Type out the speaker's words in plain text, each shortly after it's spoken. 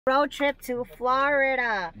Road trip to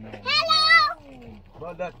Florida. Hello!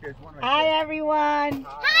 Well, look, there's one right Hi, there. everyone.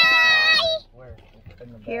 Hi! Where?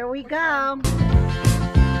 Here we go. I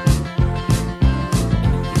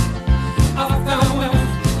found where we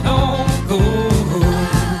don't go.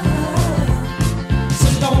 It's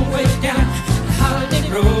a long way down Holiday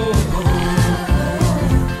Road.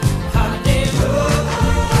 Holiday Road.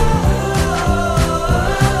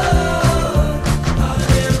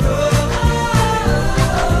 Holiday Road.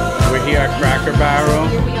 We're here at Cracker Barrel.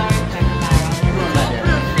 Here we are at Cracker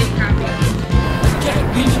Barrel. Big copy. Jack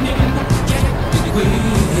in the way.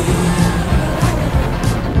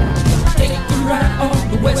 Take a ride on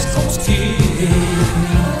the West Coast here.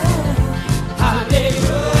 Holiday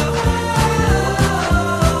Road.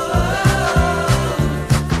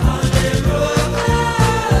 Holiday Road.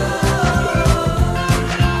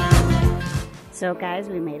 So guys,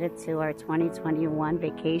 we made it to our 2021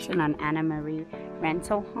 vacation on Anna Marie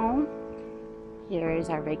Rental Home. Here is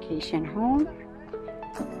our vacation home.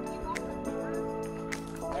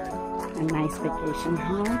 A nice vacation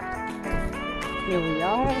home. Here we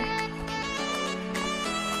are.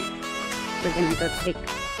 We're gonna go take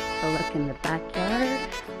a look in the backyard.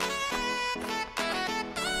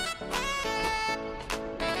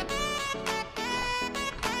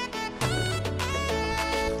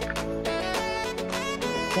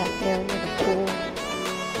 That area, the pool.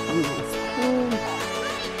 A nice pool.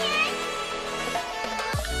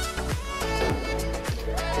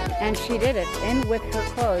 And she did it in with her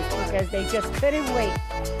clothes because they just couldn't wait.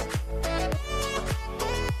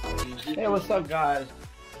 Hey, what's up, guys?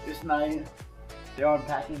 This night, they're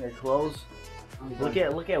unpacking their clothes. Look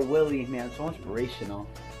at Willie, man. So inspirational.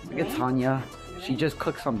 Look at Tanya. She just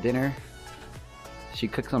cooked some dinner. She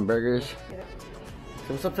cooked some burgers.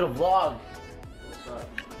 So what's up to the vlog?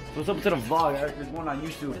 What's up to the vlog? There's one on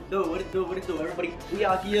YouTube. What it do? Everybody, we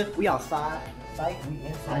out here. We outside. We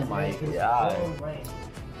inside. Oh my god.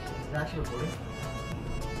 Is that actually recording?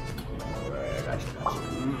 Alright, I got you.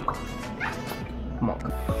 Come on.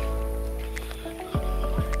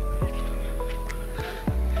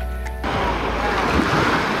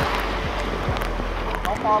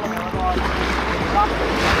 Don't follow me, drop it.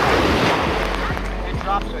 It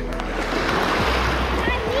drops it.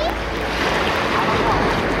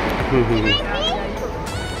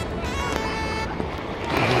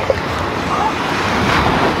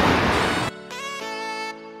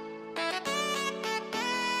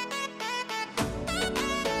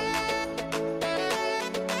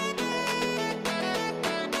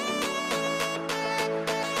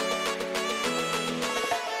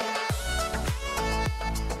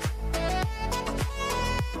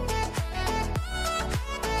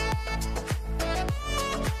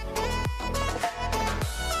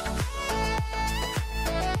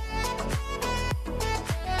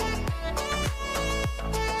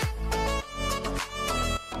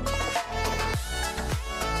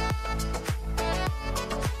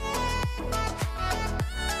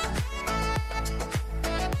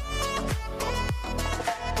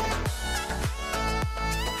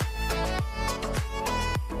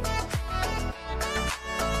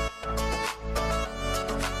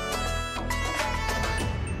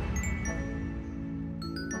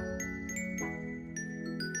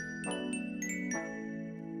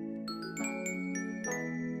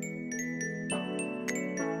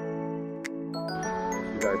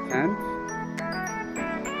 Our tent.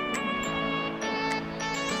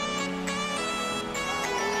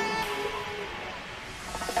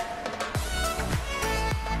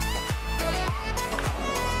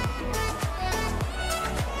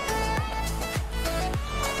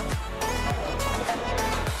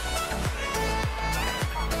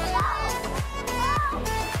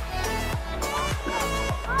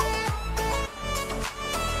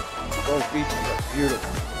 Both beaches are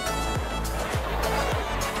beautiful.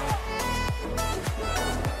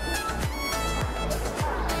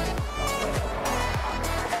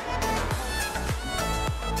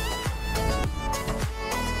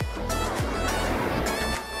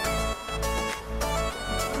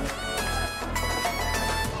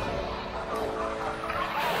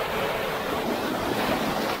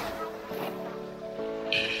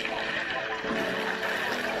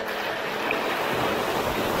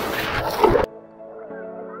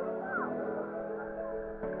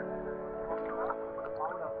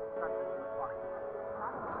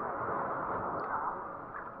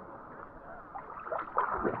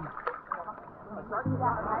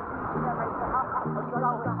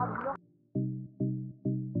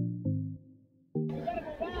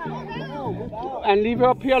 And leave her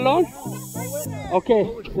up here alone? Okay,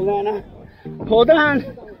 Savannah. Hold on.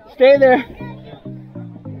 Stay there.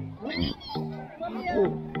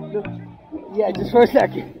 Yeah, just for a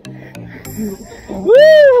second.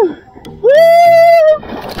 Woo! Woo!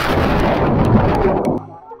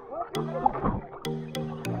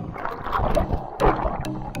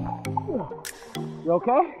 You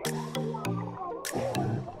okay?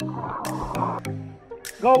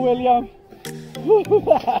 Go, William.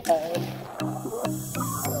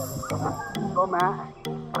 Go, Matt.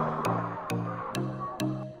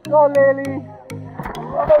 Go, Lily.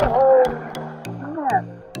 Oh, man.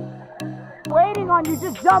 Waiting on you,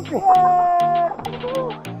 just jumping. Yeah.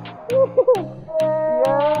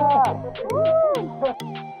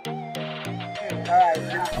 All right,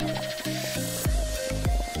 now.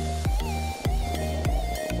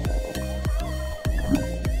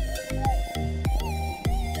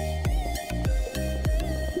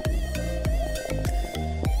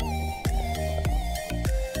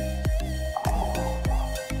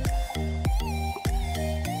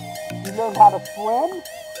 You learn how to swim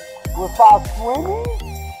without swimming?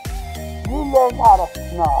 You learn how to...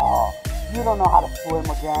 No, you don't know how to swim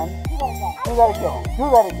again. Do that again. Do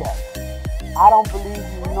that again. I don't believe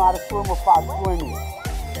you know how to swim without swimming.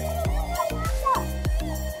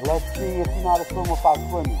 Let's see if you know how to swim without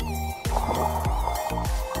swimming.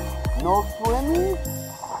 No swimming?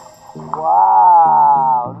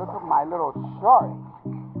 Wow, look at my little shark.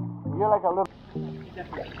 You're like a little...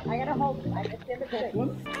 I gotta hold it. I stand the trick.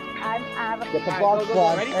 I have a... Get the box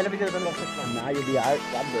on. Hey, let me do the little one. Now you'll be out.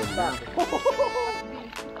 I'm good.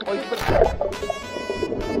 Oh, you put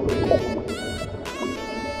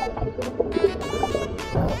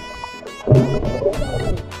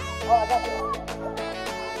Oh, I got it.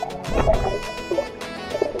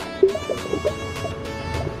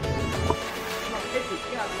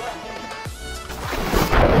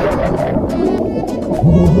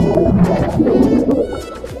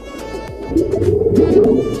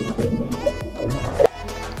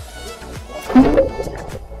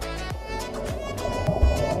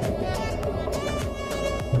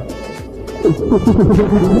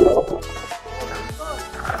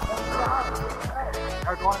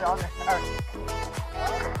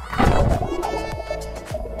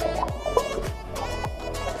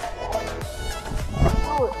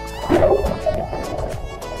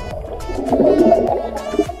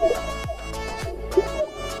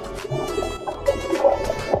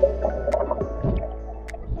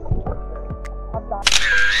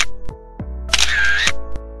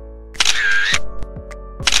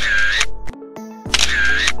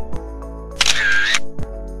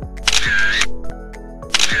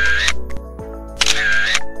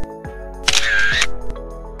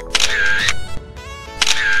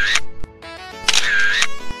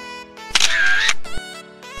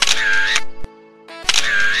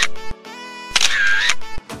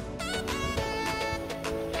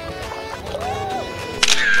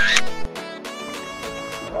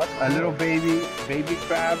 A little baby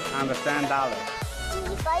crab on the sand dollar.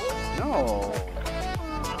 No.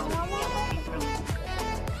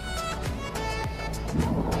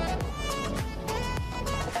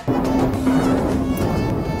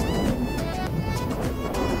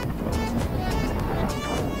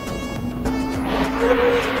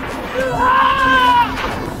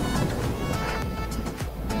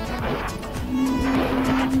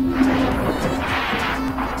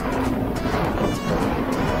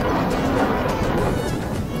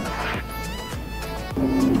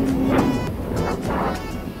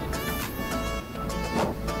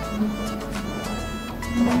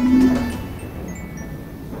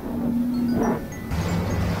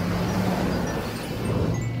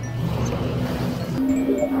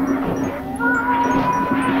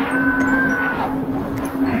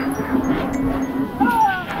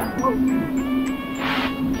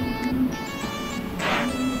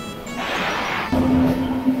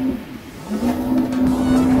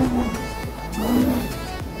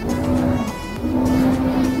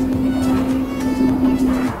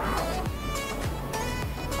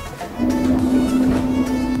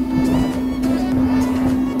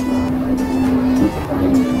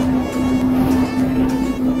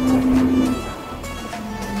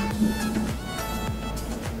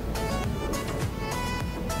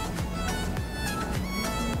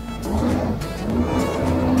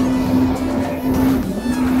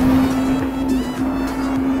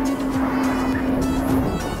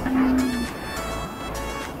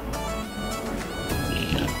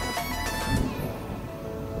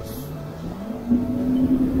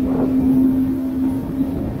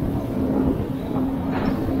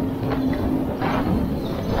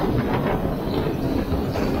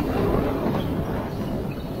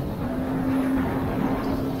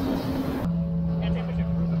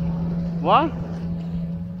 What?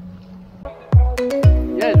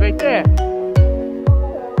 Yeah, it's right there.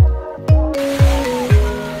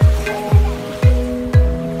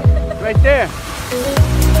 Right there.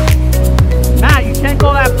 Nah, you can't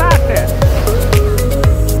go that fast there.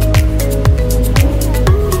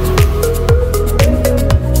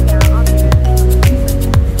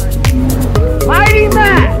 Mighty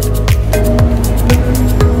Matt!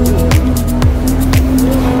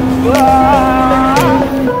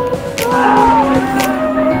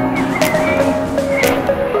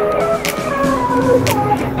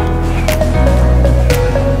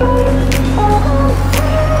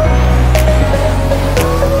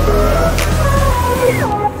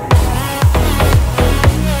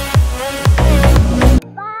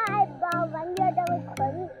 Bye, but when you're done with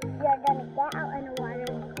Cody, you're gonna get out in the water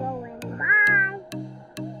and go in. Bye.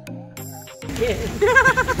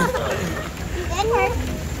 Then her.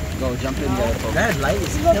 Go jump in there. That light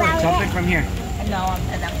is Go down Jump in there. from here. No, I'm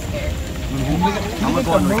scared. I'm gonna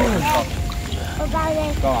go in with you. Go down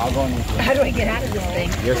there. Go, I'll go in with you. How do I get out of this thing?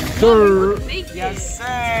 Yes, sir. Yes, sir.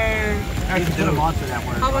 I have to put a monster that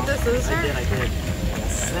word. How about this, I did.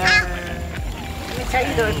 Yes, sir. Let me tell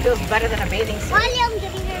you though, it feels better than a bathing suit. William,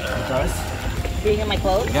 get in here. It does. Being in my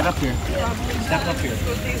clothes. Get up here. Step up here.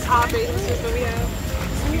 These hot bathing suits that we have.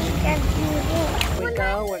 Here we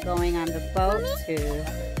go. We're going on the boat to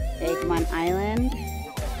Egmont Island.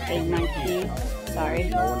 Egmont Key. Sorry.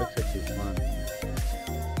 No one looks like this fun.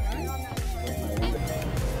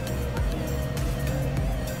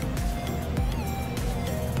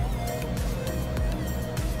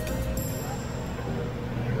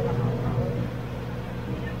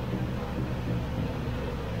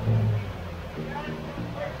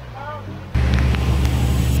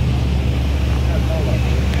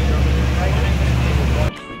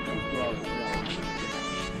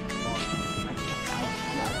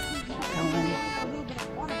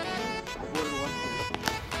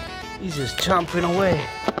 He's just chomping away.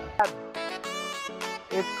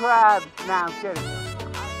 It's crabs. Nah, I'm kidding.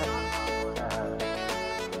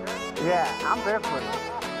 Yeah, I'm barefoot.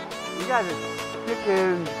 You guys are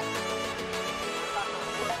chickens.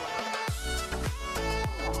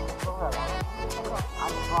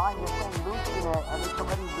 I'm trying to say loosen it, and it's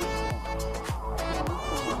already loosening.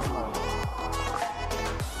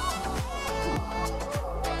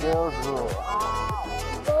 Girls rule.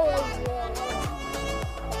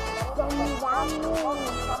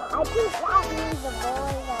 I think that means the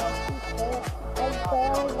boys are teachers and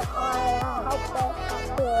girls are helpers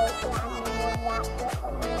to it.